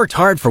Worked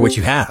hard for what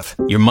you have.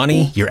 Your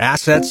money, your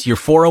assets, your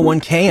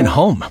 401k, and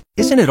home.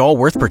 Isn't it all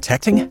worth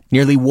protecting?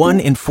 Nearly 1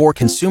 in 4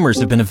 consumers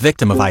have been a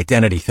victim of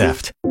identity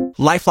theft.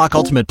 LifeLock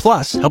Ultimate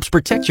Plus helps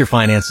protect your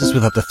finances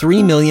with up to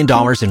 $3 million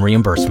in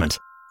reimbursement.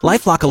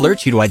 LifeLock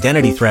alerts you to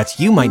identity threats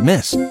you might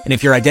miss. And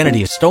if your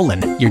identity is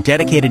stolen, your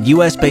dedicated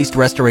U.S.-based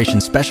restoration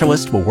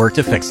specialist will work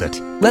to fix it.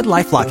 Let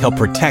LifeLock help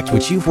protect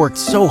what you've worked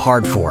so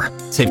hard for.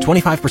 Save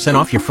 25%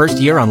 off your first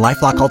year on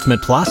LifeLock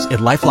Ultimate Plus at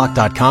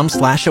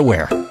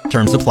LifeLock.com/aware.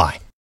 Terms apply.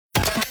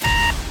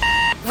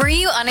 Were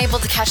you unable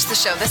to catch the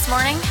show this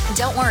morning?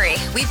 Don't worry,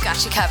 we've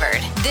got you covered.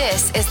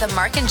 This is the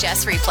Mark and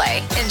Jess Replay.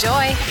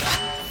 Enjoy.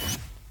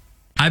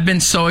 I've been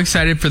so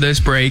excited for this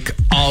break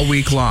all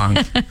week long.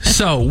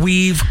 So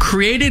we've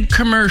created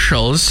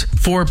commercials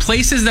for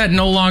places that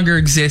no longer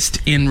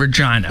exist in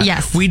Regina.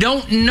 Yes. We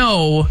don't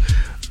know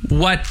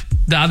what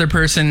the other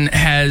person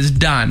has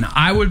done.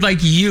 I would like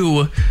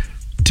you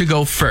to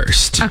go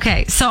first.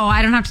 Okay, so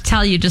I don't have to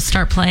tell you, just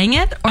start playing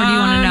it? Or do you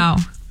want to know?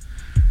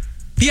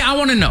 Yeah, I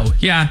want to know.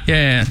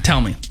 Yeah. Tell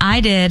me.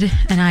 I did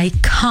an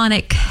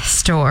iconic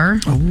store.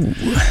 Ooh.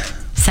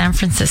 San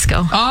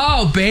Francisco.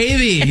 Oh,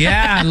 baby.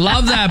 Yeah, I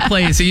love that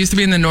place. It used to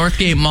be in the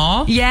Northgate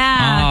Mall.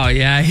 Yeah. Oh,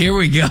 yeah. Here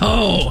we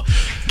go.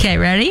 Okay,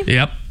 ready?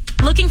 Yep.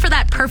 Looking for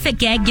that perfect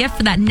gag gift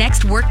for that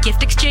next work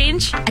gift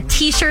exchange? A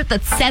t-shirt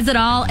that says it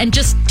all and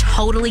just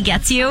totally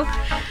gets you?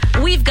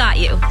 We've got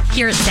you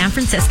here at San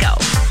Francisco.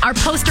 Our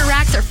poster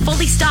racks are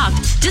fully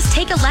stocked. Just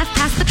take a left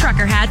past the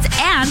trucker hats,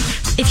 and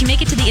if you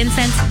make it to the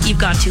incense, you've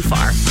gone too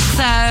far.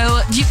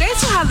 So, do you guys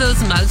still have those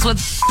mugs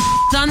with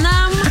on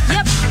them?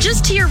 Yep,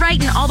 just to your right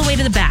and all the way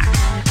to the back.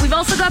 We've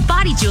also got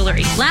body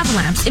jewelry, lava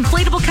lamps,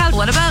 inflatable couch.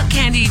 What about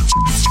candy?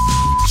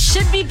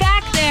 Should be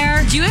back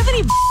there. Do you have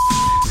any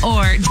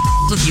or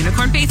with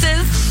unicorn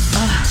faces?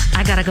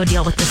 I gotta go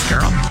deal with this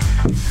girl.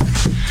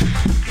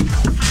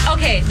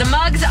 Okay, the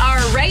mugs are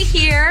right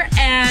here,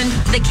 and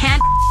the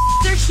candy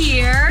are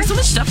here. There's so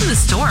much stuff in the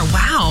store.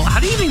 Wow, how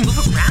do you even move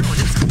around?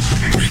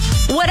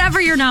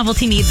 Whatever your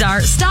novelty needs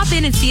are, stop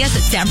in and see us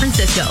at San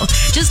Francisco.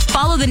 Just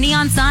follow the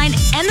neon sign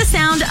and the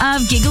sound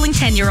of giggling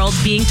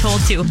 10-year-olds being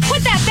told to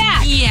put that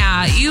back.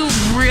 Yeah, you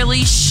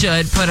really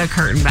should put a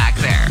curtain back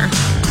there.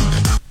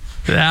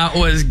 That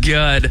was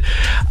good.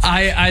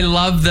 I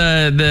love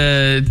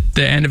the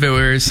end of it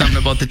where it's something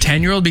about the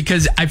 10-year-old,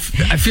 because I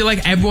feel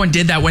like everyone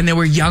did that when they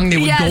were young. They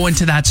would go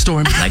into that store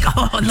and be like,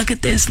 oh, look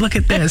at this.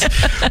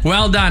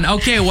 Well done.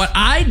 Okay, what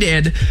I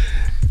did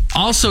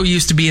also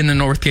used to be in the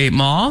Northgate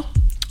Mall.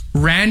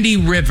 Randy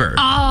River.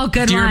 Oh, good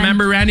one. Do you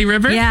remember Randy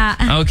River? Yeah.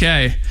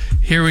 Okay,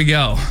 here we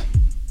go.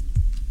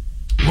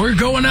 We're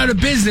going out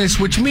of business,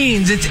 which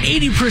means it's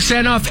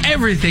 80% off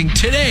everything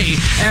today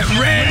at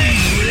Randy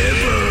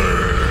River.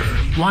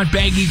 Want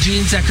baggy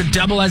jeans that could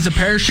double as a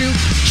parachute?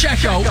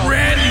 Check out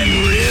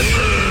Randy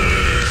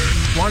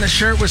River. Want a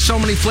shirt with so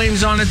many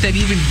flames on it that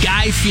even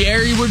Guy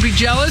Fieri would be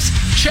jealous?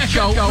 Check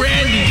out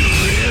Randy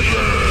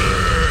River.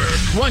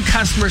 One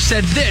customer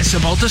said this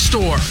about the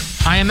store.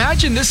 I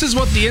imagine this is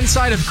what the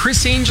inside of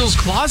Chris Angel's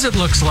closet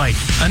looks like.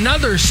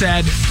 Another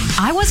said,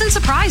 I wasn't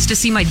surprised to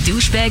see my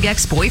douchebag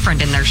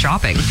ex-boyfriend in there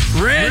shopping.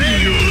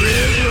 Randy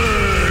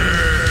River.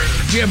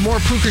 Do you have more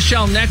puka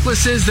shell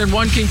necklaces than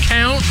one can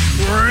count?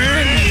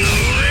 Randy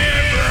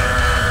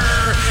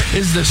River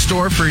is the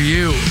store for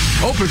you.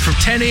 Open from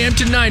 10 a.m.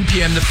 to 9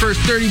 p.m. The first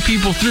 30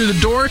 people through the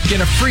door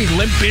get a free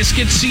Limp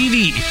Bizkit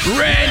CD.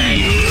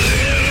 Randy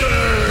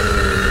River.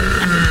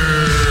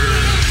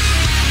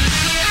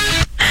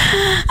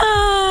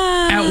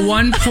 At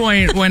one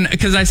point,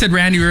 because I said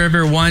Randy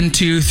River 1,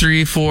 2,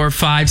 3, 4,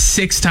 5,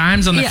 6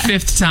 times, on the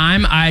 5th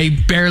time,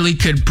 I barely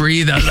could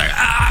breathe. I was like,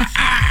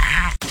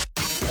 ah.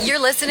 You're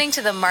listening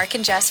to the Mark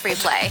and Jess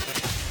Replay.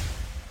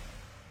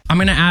 I'm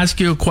going to ask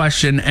you a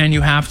question, and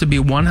you have to be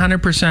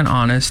 100%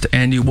 honest,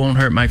 and you won't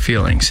hurt my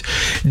feelings.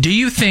 Do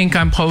you think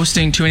I'm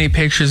posting too many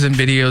pictures and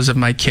videos of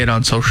my kid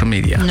on social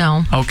media?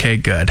 No. Okay,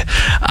 good.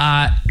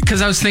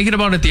 Because I was thinking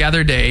about it the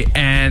other day,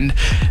 and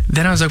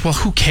then I was like, well,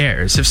 who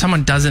cares? If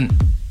someone doesn't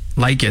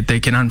like it, they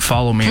can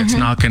unfollow me. It's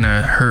not going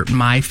to hurt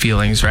my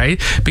feelings,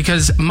 right?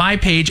 Because my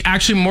page,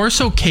 actually more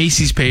so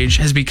Casey's page,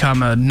 has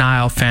become a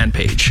Niall fan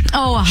page.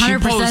 Oh, 100% She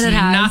posts it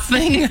has.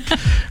 nothing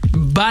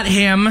but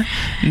him.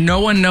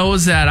 No one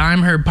knows that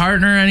I'm her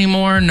partner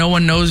anymore. No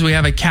one knows we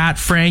have a cat,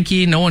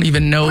 Frankie. No one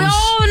even knows.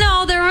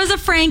 No, there was a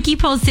Frankie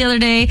post the other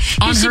day.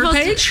 On she her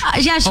posted, page?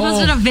 Yeah, she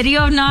posted a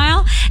video of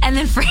Niall, and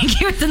then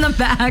Frankie was in the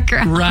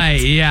background.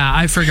 Right, yeah,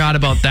 I forgot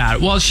about that.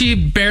 Well, she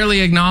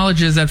barely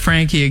acknowledges that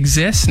Frankie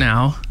exists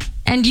now.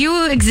 And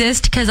you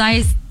exist because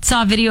I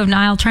saw a video of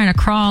Niall trying to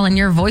crawl and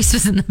your voice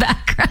was in the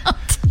background.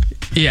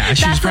 Yeah,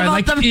 she was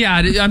probably like,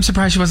 yeah, I'm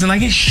surprised she wasn't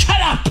like, hey, shut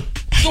up,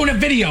 doing a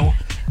video.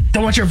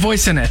 Don't want your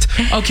voice in it.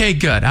 Okay,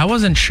 good. I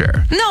wasn't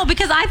sure. No,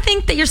 because I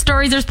think that your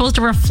stories are supposed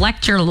to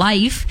reflect your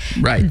life.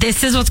 Right.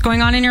 This is what's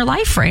going on in your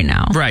life right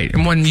now. Right.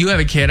 And when you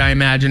have a kid, I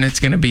imagine it's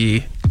going to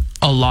be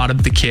a lot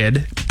of the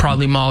kid.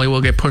 Probably Molly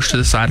will get pushed to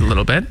the side a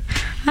little bit.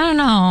 I don't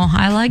know.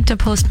 I like to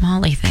post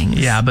Molly things.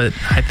 Yeah, but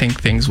I think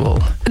things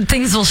will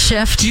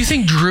shift. Do you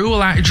think Drew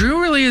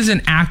really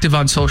isn't active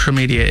on social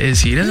media,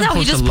 is he? He doesn't post a lot.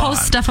 No, he just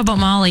posts stuff about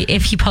Molly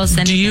if he posts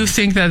anything. Do you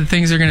think that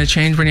things are going to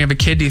change when you have a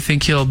kid? Do you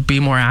think he'll be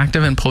more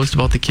active and post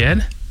about the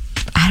kid?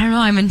 I don't know.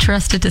 I'm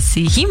interested to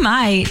see. He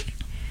might.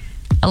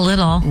 A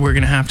little. We're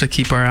going to have to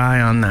keep our eye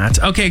on that.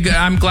 Okay, good.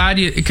 I'm glad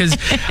because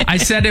I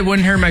said it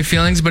wouldn't hurt my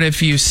feelings, but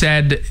if you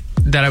said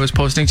that I was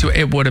posting to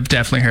it would have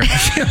definitely hurt my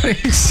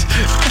feelings.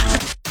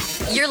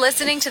 You're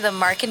listening to the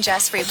Mark and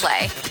Jess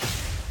Replay.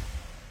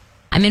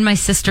 I'm in my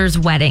sister's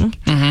wedding.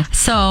 Mm-hmm.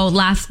 So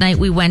last night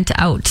we went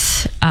out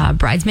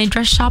bridesmaid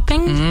dress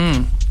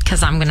shopping.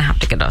 Because I'm going to have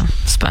to get a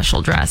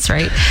special dress,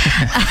 right?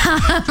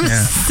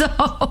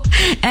 So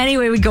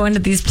anyway, we go into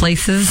these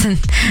places and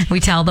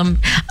we tell them,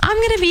 I'm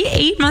going to be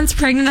 8 months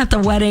pregnant at the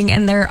wedding,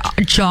 and their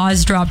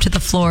jaws drop to the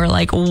floor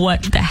like,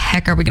 what the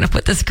heck are we going to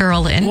put this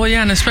girl in? Well,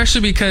 yeah, and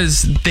especially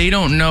because they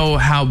don't know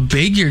how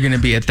big you're going to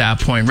be at that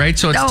point, right?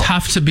 So it's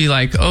tough to be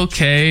like,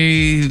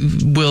 okay,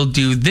 we'll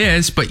do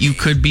this, but you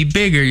could be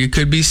bigger, you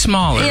could be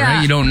smaller,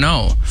 right? You don't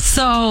know.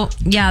 So,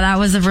 yeah, that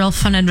was a real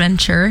fun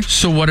adventure.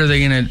 So what are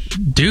they going to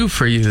do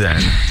for you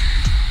then?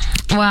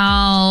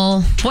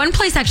 Well, one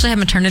place actually had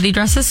maternity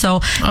dresses, so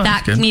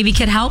that maybe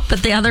could help.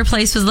 But the other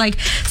place was like,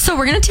 so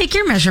we're going to take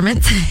your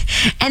measurements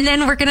and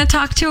then we're going to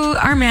talk to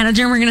our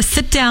manager and we're going to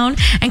sit down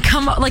and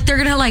come up, like they're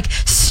going to like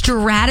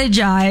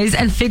strategize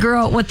and figure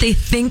out what they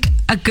think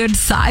a good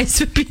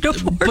size would be.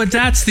 But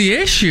that's the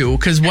issue,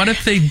 because what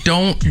if they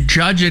don't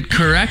judge it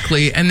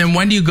correctly? And then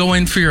when do you go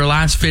in for your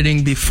last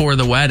fitting before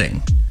the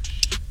wedding?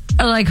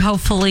 Like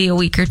hopefully a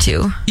week or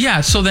two.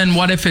 Yeah, so then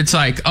what if it's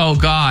like, oh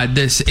God,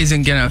 this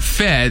isn't going to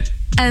fit?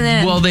 And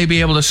then, will they be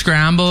able to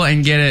scramble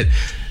and get it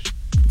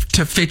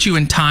to fit you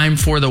in time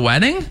for the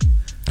wedding?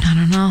 I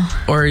don't know.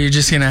 Or are you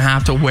just going to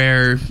have to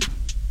wear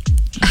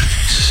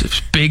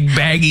big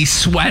baggy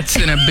sweats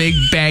and a big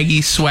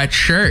baggy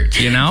sweatshirt,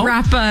 you know?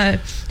 Wrap a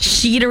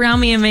sheet around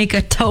me and make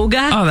a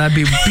toga? Oh, that'd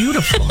be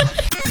beautiful.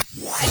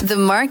 The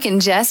Mark and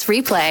Jess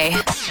Replay.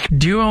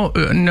 Do you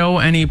know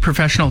any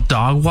professional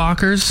dog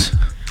walkers?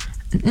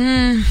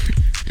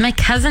 My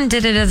cousin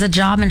did it as a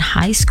job in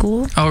high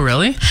school. Oh,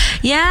 really?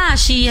 Yeah,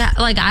 she,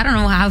 like, I don't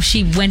know how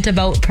she went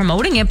about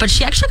promoting it, but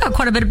she actually got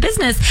quite a bit of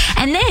business.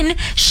 And then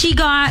she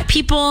got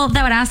people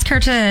that would ask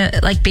her to,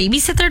 like,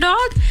 babysit their dog.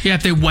 Yeah,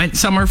 if they went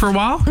somewhere for a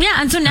while? Yeah,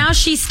 and so now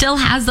she still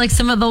has, like,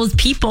 some of those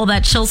people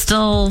that she'll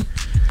still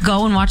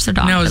go and watch their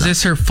dog. Now, is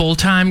this her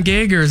full-time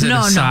gig, or is it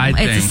a side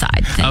thing? No, it's a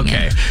side thing.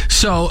 Okay. Yeah.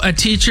 So a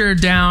teacher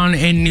down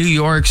in New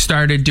York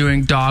started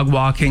doing dog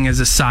walking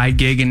as a side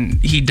gig,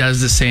 and he does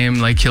the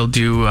same, like he'll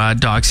do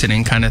dog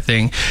sitting kind of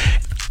thing.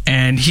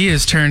 And he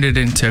has turned it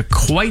into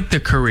quite the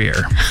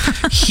career.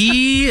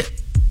 He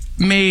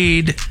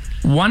made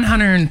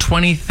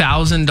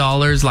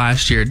 $120,000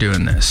 last year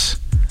doing this.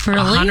 Really?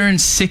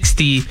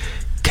 160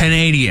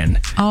 Canadian.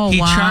 Oh,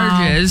 he wow.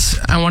 charges,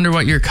 I wonder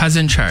what your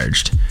cousin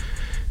charged,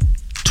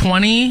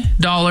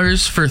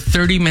 $20 for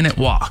 30-minute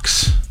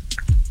walks.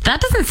 That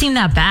doesn't seem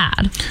that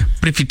bad.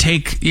 But if you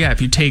take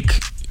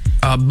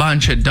a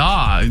bunch of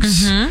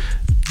dogs,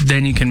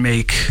 then you can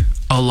make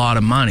a lot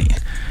of money.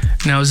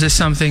 Now, is this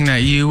something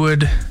that you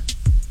would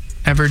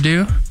ever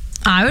do?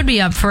 I would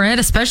be up for it,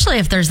 especially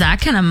if there's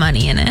that kind of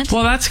money in it.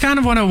 Well, that's kind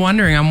of what I'm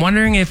wondering. I'm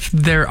wondering if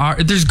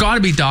there's got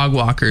to be dog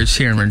walkers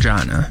here in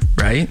Regina,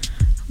 right?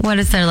 What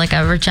is there, like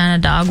a Regina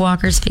Dog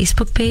Walkers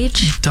Facebook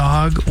page?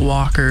 Dog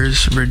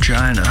Walkers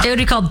Regina. It would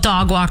be called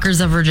Dog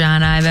Walkers of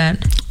Regina, I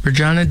bet.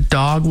 Regina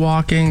dog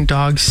walking,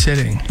 dog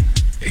sitting.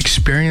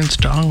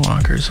 Experienced dog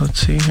walkers. Let's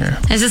see here.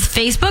 Is this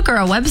Facebook or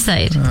a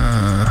website?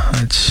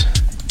 It's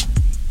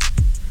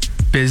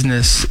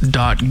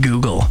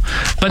business.google.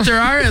 But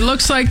it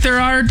looks like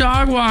there are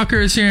dog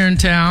walkers here in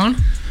town.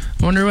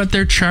 Wonder what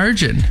they're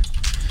charging.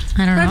 I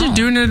don't know. Imagine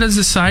doing it as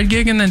a side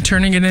gig and then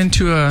turning it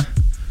into a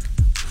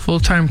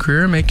full-time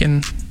career,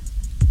 making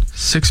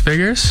 6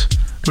 figures.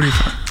 What do you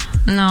think?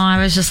 No,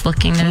 I was just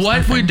looking.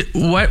 What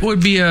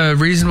would be a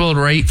reasonable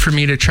rate for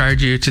me to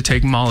charge you to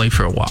take Molly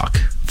for a walk?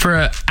 For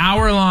an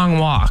hour-long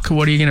walk,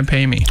 what are you going to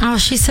pay me? Oh,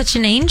 she's such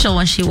an angel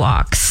when she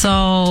walks.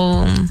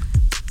 So,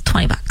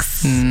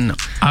 $20. No,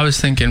 I was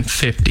thinking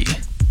 50.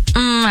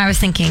 I was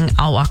thinking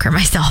I'll walk her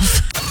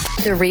myself.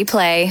 The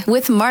Replay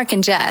with Mark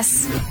and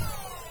Jess.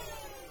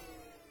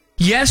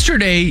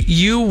 Yesterday,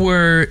 you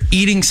were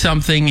eating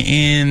something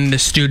in the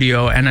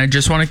studio, and I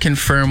just want to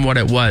confirm what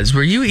it was.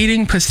 Were you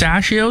eating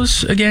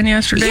pistachios again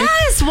yesterday?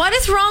 Yes. What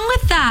is wrong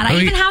with that? I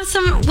even have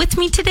some with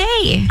me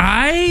today.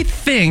 I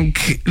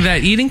think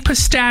that eating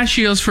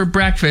pistachios for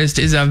breakfast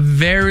is a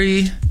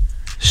very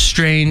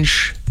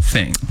strange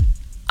thing.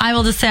 I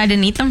will just say I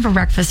didn't eat them for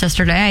breakfast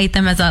yesterday. I ate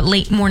them as a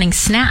late morning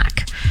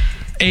snack.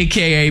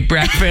 AKA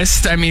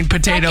breakfast. I mean,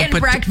 potato.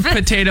 But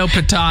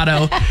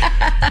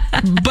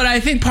I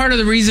think part of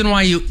the reason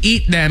why you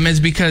eat them is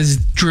because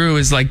Drew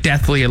is like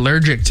deathly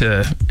allergic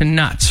to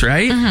nuts,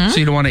 right? So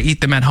you don't want to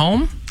eat them at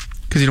home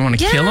because you don't want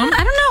to kill him?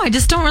 I don't know. I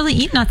just don't really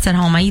eat nuts at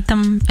home. I eat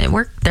them at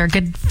work. They're a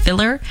good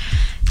filler.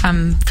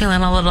 I'm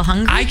feeling a little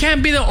hungry. I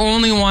can't be the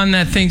only one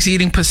that thinks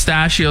eating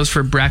pistachios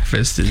for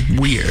breakfast is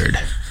weird.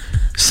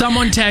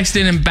 Someone text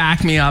in and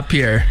back me up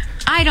here.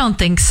 I don't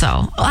think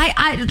so.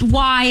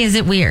 Why is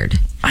it weird?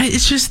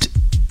 It's just...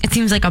 It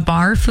seems like a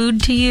bar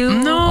food to you?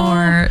 No.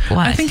 Or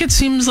what? I think it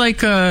seems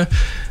like a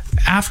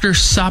after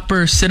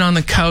supper, sit on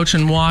the couch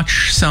and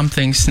watch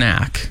something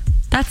snack.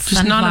 That's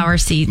just sunflower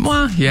seeds.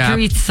 Well, yeah.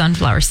 Drew eats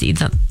sunflower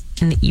seeds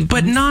in the evening.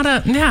 But not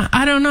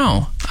I don't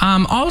know.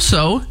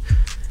 Also,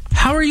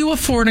 how are you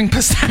affording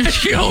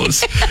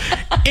pistachios?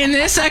 In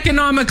this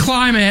economic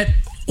climate,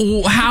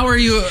 how are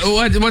you,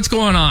 what's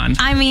going on?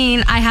 I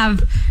mean, I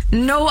have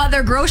no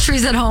other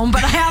groceries at home,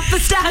 but I have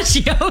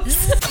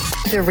pistachios.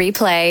 The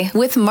Replay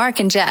with Mark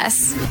and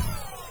Jess.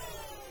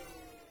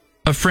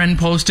 A friend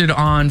posted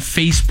on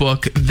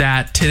Facebook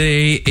that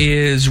today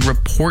is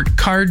report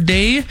card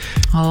day.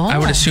 Oh. I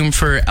would assume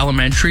for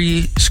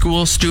elementary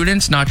school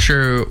students. Not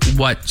sure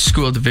what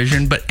school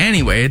division, but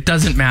anyway, it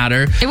doesn't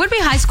matter. It would be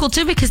high school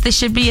too, because they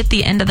should be at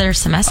the end of their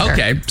semester.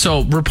 Okay,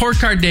 so report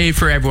card day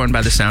for everyone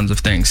by the sounds of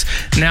things.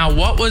 Now,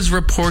 what was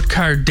report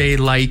card day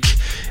like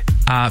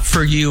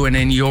for you and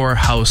in your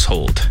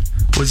household?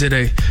 Was it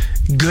a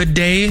good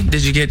day?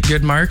 Did you get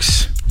good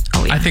marks?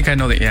 Oh, yeah. I think I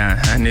know that.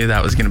 Yeah, I knew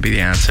that was going to be the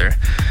answer.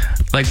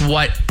 Like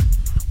what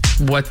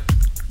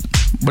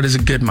is a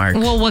good mark?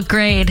 Well, what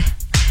grade?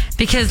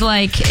 Because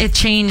like it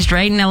changed,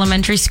 right? In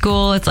elementary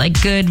school, it's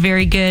like good,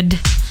 very good,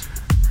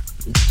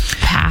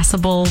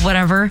 passable,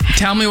 whatever.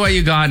 Tell me what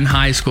you got in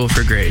high school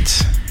for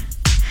grades.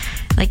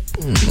 Like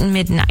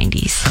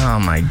mid-90s. Oh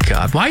my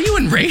God. Why are you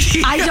in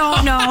radio? I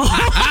don't know.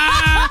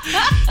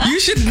 You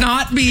should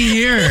not be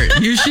here.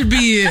 You should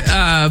be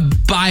a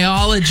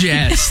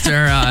biologist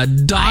or a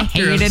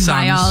doctor of some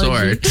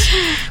biology.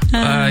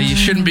 sort. You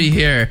shouldn't be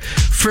here.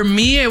 For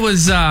me, it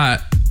was, I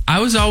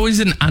was always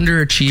an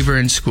underachiever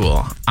in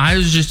school. I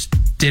was just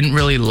didn't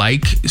really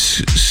like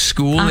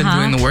school and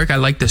doing the work. I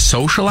liked the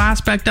social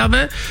aspect of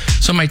it.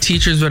 So my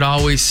teachers would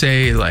always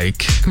say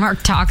like...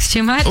 Mark talks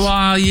too much?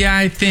 Well, yeah,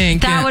 I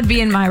think... That would be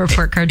in my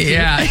report card too.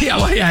 Yeah.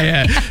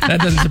 That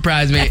doesn't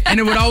surprise me. And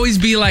it would always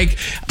be like,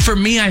 for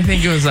me, I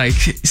think it was like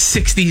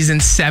 60s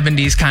and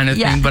 70s kind of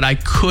thing, but I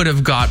could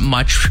have got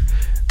much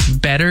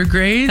better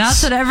grades.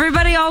 That's what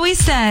everybody always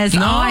says.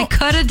 No, I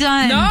could have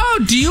done. No,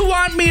 do you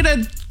want me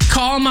to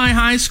call my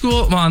high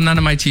school? Well, none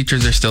of my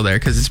teachers are still there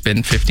because it's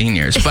been 15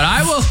 years, but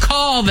I will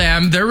call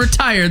them. They're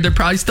retired. They're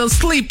probably still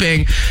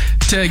sleeping,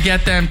 to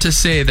get them to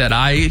say that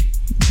I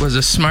was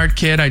a smart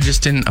kid. I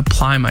just didn't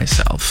apply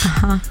myself.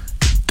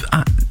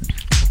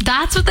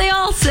 That's what they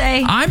all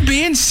say. I'm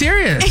being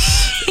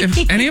serious.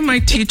 If any of my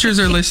teachers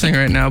are listening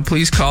right now,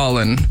 please call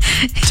and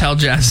tell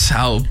Jess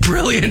how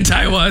brilliant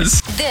I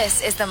was.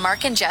 This is the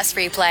Mark and Jess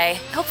Replay.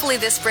 Hopefully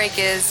this break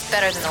is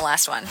better than the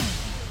last one.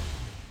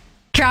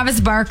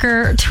 Travis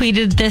Barker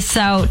tweeted this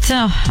out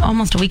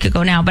almost a week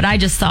ago now, but I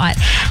just saw it.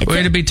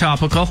 Way to be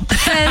topical.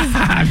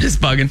 I'm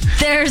just bugging.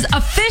 There's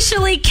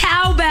officially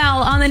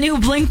cowbell on the new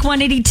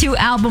Blink-182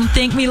 album,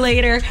 Thank Me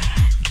Later.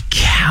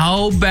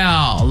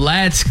 Cowbell.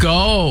 Let's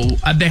go.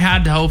 They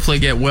had to hopefully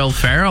get Will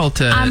Ferrell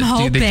to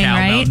do the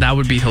cowbell. Right? That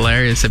would be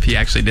hilarious if he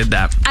actually did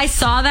that. I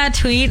saw that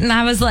tweet and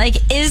I was like,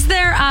 is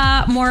there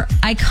a more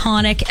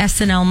iconic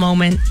SNL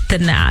moment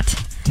than that?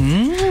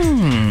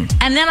 And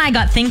then I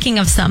got thinking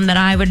of some that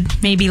I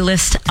would maybe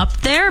list up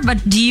there,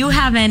 but do you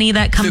have any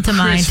that come to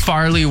mind? The Chris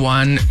Farley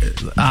one.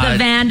 The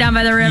van down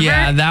by the river?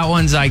 Yeah, that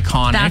one's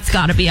iconic. That's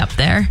got to be up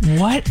there.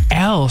 What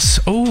else?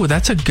 Oh,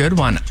 that's a good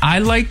one. I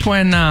liked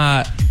when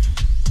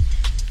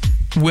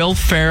Will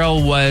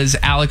Ferrell was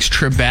Alex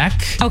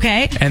Trebek.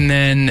 Okay. And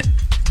then,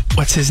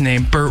 what's his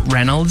name? Burt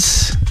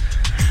Reynolds.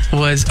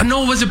 Was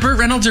it Burt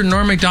Reynolds or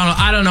Norm Macdonald?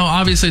 I don't know.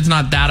 Obviously, it's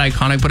not that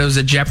iconic, but it was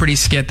a Jeopardy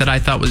skit that I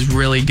thought was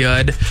really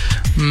good.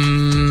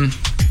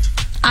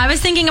 I was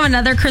thinking of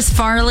another Chris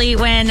Farley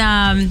when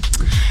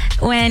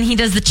he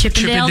does the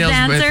Chippendales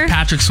dancer with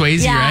Patrick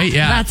Swayze, right?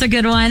 Yeah, that's a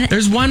good one.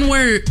 There's one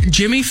where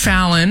Jimmy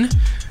Fallon,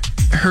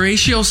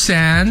 Horatio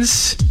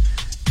Sands,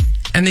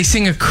 and they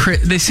sing a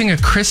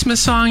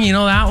Christmas song. You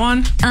know that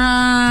one?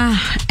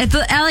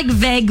 I like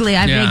vaguely.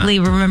 I vaguely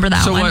remember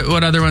that one. So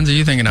what other ones are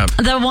you thinking of?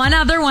 The one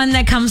other one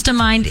that comes to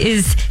mind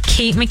is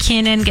Kate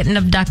McKinnon getting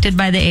abducted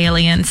by the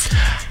aliens.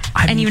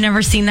 And you've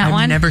never seen that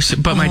one? I've never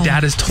seen, but my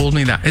dad has told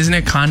me that. Isn't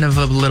it kind of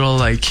a little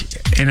like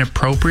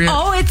inappropriate?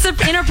 Oh, it's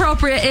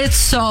inappropriate. It's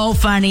so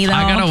funny though.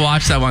 I gotta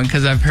watch that one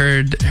because I've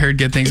heard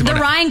good things about it.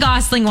 The Ryan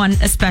Gosling one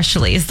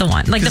especially is the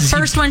one. Like the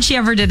first one she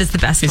ever did is the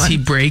best one. Is he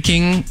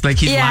breaking? Like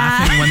he's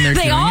laughing when they're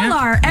doing it? They all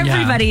are.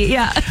 Everybody,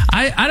 yeah.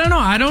 I don't know.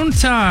 I don't...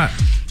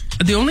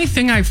 the only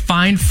thing I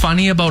find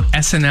funny about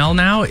SNL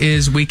now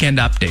is Weekend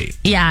Update.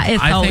 Yeah,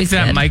 it's always good.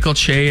 I think that Michael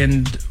Che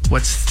and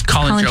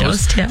Colin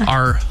Jost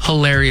are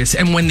hilarious.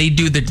 And when they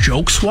do the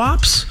joke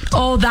swaps...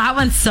 Oh, that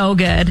one's so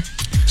good.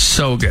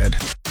 So good.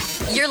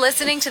 You're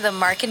listening to the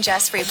Mark and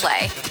Jess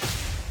Replay.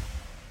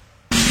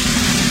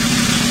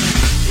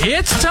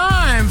 It's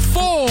time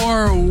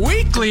for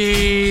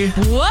Weekly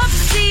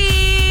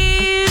Whoopsies!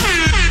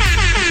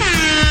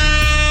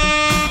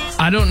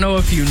 don't know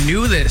if you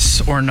knew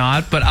this or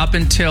not, but up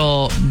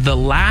until the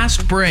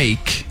last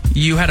break,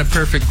 you had a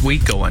perfect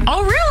week going.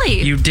 Oh,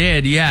 really? You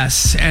did,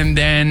 yes. And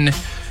then,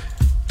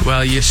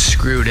 well, you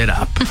screwed it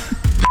up.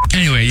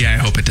 Anyway, yeah, I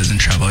hope it doesn't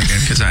trouble again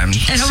because I'm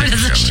I hope it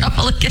doesn't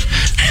trouble again.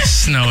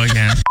 Snow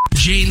again.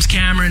 James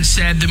Cameron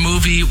said the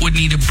movie would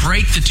need to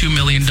break the $2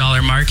 million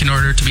mark in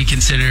order to be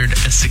considered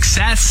a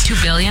success.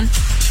 $2 billion?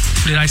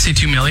 Did I say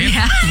 2 million?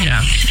 Yeah.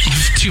 Yeah.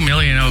 2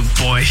 million, oh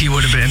boy, he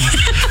would have been.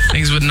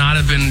 Things would not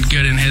have been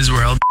good in his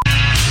world.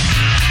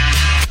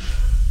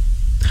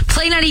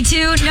 Play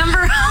 92,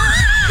 number...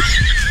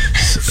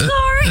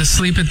 Sorry.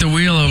 Asleep at the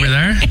wheel over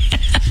there.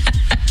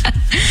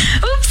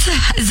 Oops,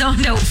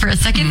 zoned out for a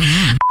second.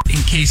 Mm-hmm.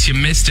 In case you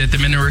missed it, the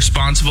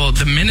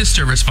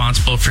minister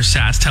responsible for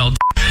SAS told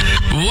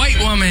White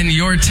Woman,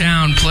 Your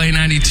Town, Play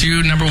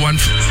 92, number one.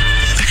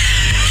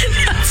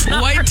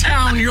 White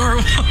Town, Your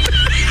Woman.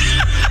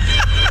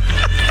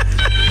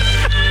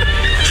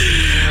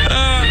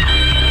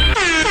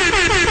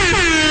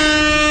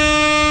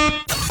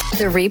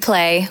 The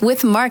Replay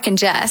with Mark and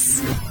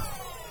Jess.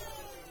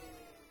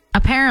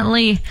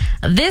 Apparently,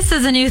 this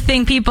is a new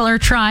thing people are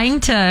trying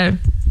to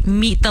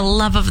meet the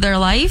love of their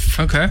life.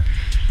 Okay.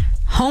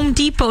 Home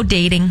Depot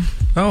dating.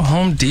 Oh,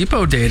 Home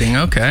Depot dating.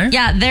 Okay.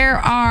 Yeah, there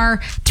are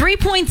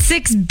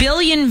 3.6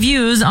 billion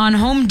views on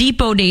Home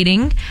Depot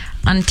dating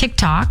on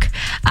TikTok.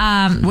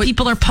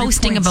 People are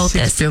posting about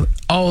this.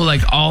 Oh,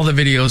 like all the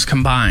videos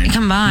combined.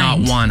 Not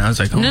one. I was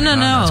like, oh no,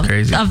 that's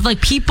crazy. Of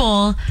like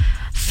people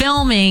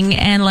filming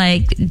and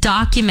like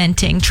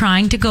documenting,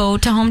 trying to go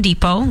to Home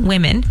Depot,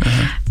 women,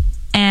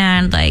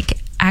 and like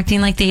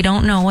acting like they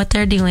don't know what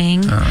they're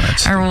doing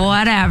or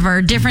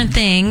whatever, different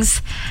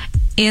things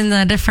in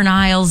the different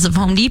aisles of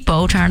Home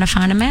Depot trying to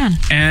find a man.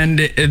 And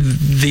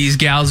these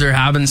gals are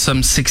having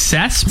some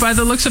success by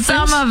the looks of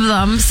things?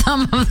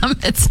 Some of them,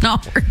 it's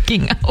not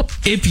working out.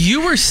 If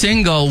you were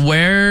single,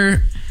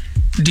 where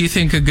do you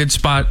think a good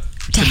spot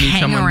to meet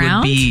someone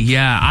would be?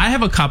 Yeah, I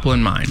have a couple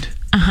in mind.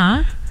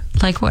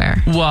 Like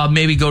where? Well,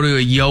 maybe go to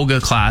a yoga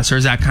class, or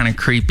is that kind of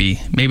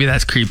creepy? Maybe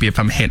that's creepy if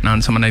I'm hitting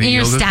on someone at a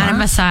yoga class.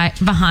 You're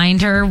standing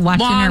behind her,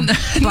 watching her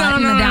butt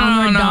in the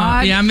downward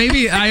dog. Yeah,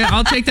 maybe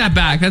I'll take that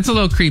back. That's a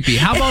little creepy.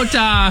 How about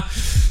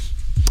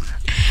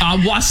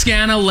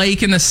Wascana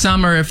Lake in the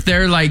summer?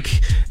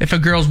 If a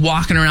girl's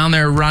walking around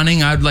there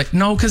running, I'd like,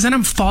 no, because then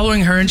I'm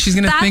following her and she's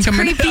going to think I'm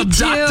going to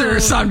abduct her or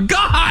something.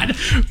 God,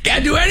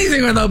 can't do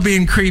anything without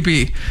being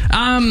creepy.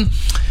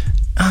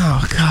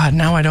 Oh, God,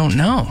 now I don't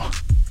know.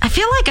 I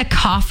feel like a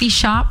coffee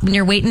shop when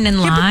you're waiting in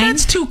line. Yeah, but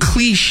that's too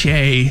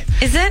cliche.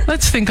 Is it?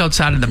 Let's think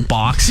outside of the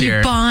box here.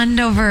 You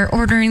bond over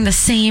ordering the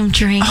same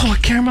drink. Oh,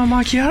 a caramel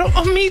macchiato?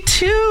 Oh, me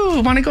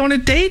too. Want to go on a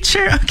date?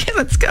 Sure. Okay,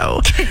 let's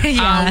go.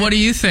 Yeah. What do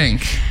you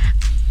think?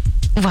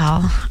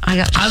 Well, I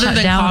got other shut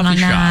than down coffee on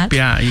shop. that.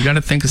 Yeah, you got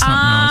to think of something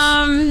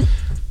else.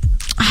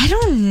 I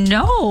don't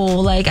know.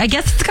 Like, I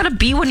guess it's got to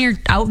be when you're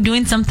out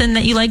doing something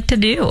that you like to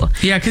do.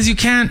 Yeah, because you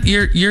can't.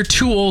 You're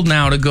too old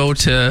now to go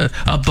to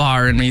a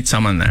bar and meet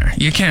someone there.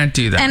 You can't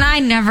do that. And I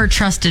never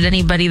trusted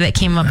anybody that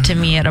came up to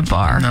me at a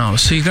bar. No,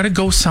 so you got to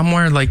go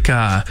somewhere like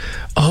the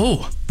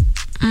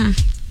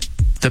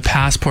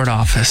passport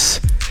office.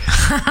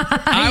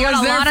 I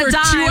was there for 2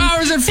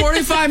 hours and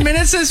 45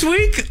 minutes this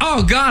week.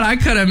 Oh God, I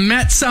could have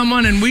met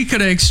someone and we could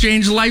have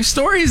exchanged life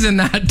stories in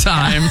that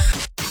time.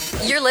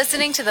 You're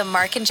listening to the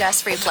Mark and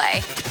Jess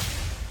Replay.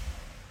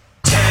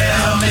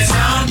 Tell me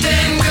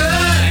something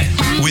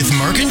good with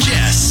Mark and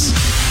Jess.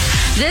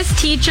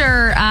 This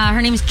teacher,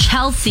 her name's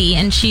Chelsea,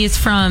 and she's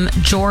from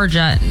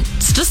Georgia.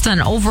 It's just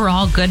an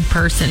overall good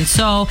person.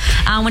 So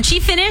when she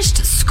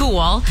finished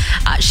school,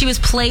 she was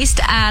placed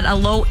at a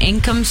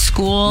low-income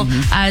school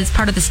as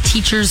part of this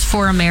Teachers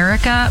for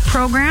America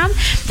program.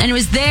 And it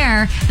was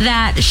there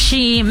that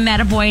she met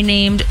a boy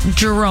named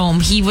Jerome.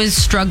 He was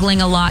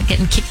struggling a lot,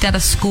 getting kicked out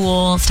of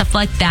school, stuff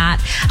like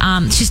that.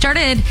 She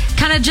started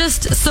kind of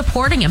just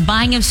supporting him,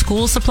 buying him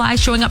school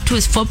supplies, showing up to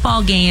his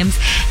football games.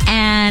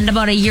 And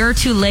about a year or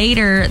two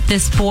later,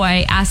 this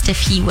boy asked if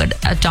he would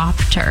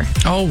adopt her.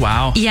 Oh,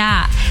 wow.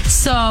 Yeah.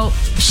 So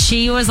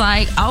she was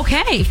like,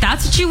 okay, if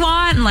that's what you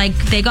want. And like,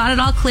 they got it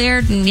all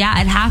cleared. And yeah,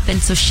 it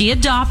happened. So she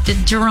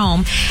adopted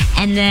Jerome.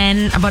 And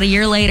then about a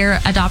year later,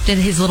 adopted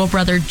his little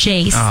brother,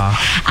 Jace.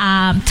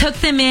 Took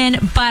them in,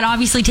 but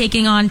obviously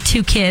taking on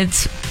 2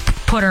 kids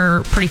put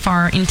her pretty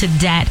far into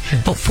debt,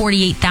 about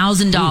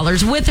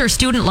 $48,000 with her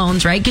student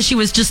loans, right? Because she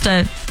was just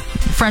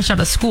fresh out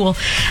of school.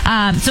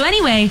 So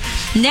anyway,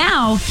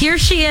 now here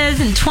she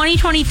is in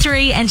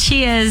 2023, and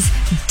she is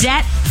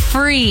debt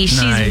free.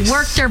 She's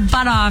worked her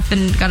butt off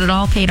and got it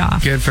all paid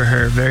off. Good for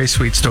her. Very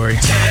sweet story.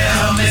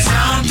 Tell me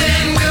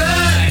something good.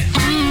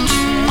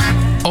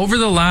 Over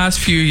the last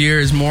few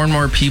years, more and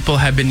more people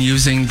have been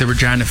using the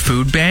Regina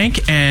Food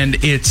Bank,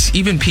 and it's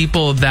even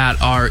people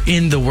that are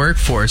in the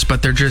workforce,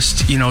 but they're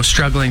just,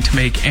 struggling to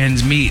make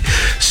ends meet.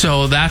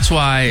 So that's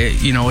why,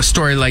 a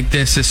story like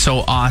this is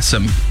so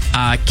awesome.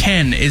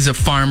 Ken is a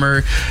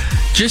farmer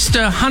just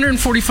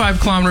 145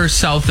 kilometers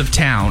south of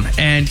town,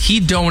 and he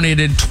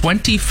donated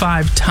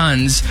 25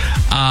 tons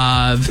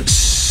of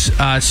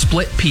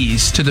split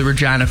peas to the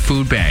Regina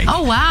food bank.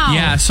 Oh, wow.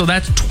 Yeah, so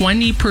that's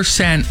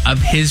 20%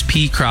 of his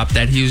pea crop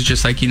that he was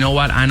just like, you know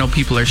what? I know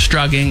people are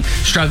struggling,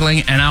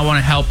 and I want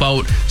to help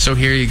out. So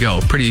here you go.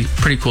 Pretty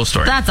cool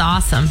story. That's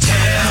awesome.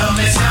 Tell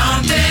me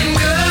something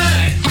good.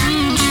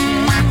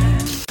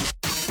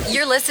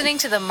 You're listening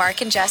to the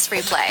Mark and Jess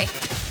Replay.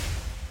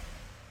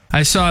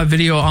 I saw a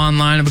video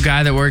online of a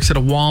guy that works at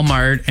a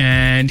Walmart,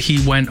 and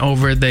he went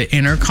over the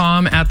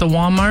intercom at the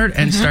Walmart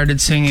and started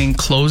singing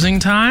closing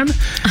time.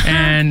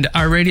 And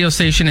our radio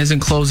station isn't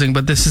closing,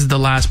 but this is the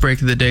last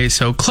break of the day.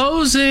 So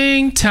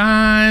closing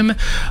time,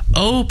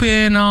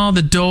 open all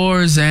the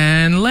doors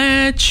and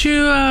let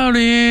you out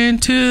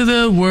into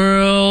the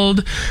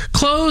world.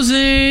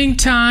 Closing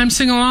time,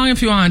 sing along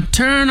if you want.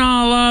 Turn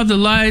all of the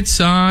lights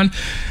on.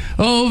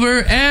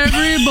 Over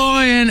every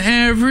boy and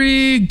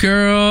every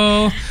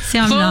girl. See,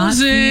 I'm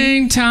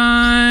closing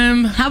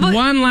time. How about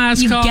one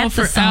last call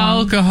for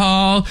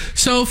alcohol.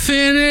 So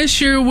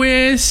finish your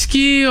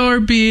whiskey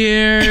or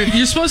beer.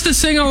 You're supposed to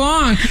sing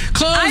along.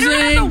 Closing I don't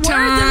have the words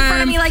time. in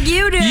front of me like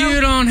you do. You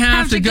don't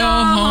have to go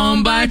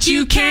home, but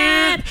you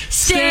can't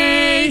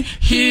stay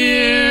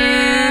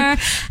here.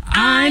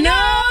 I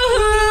know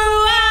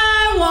who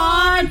I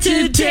want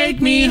to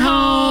take me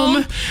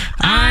home.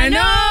 I know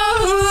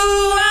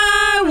who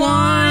I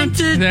want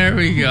to. There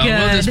we go. Good.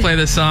 We'll just play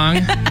the song.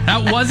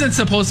 That wasn't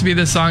supposed to be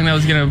the song that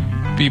was going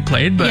to be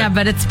played, but yeah,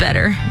 but it's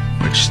better.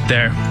 Which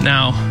there.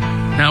 Now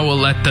we'll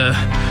let the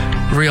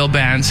real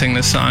band sing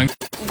this song.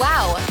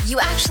 Wow, you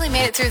actually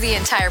made it through the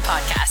entire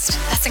podcast.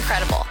 That's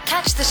incredible.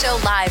 Catch the show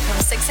live from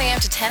 6 a.m.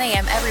 to 10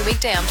 a.m. every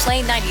weekday on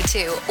Play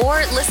 92 or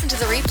listen to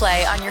the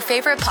replay on your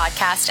favorite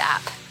podcast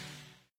app.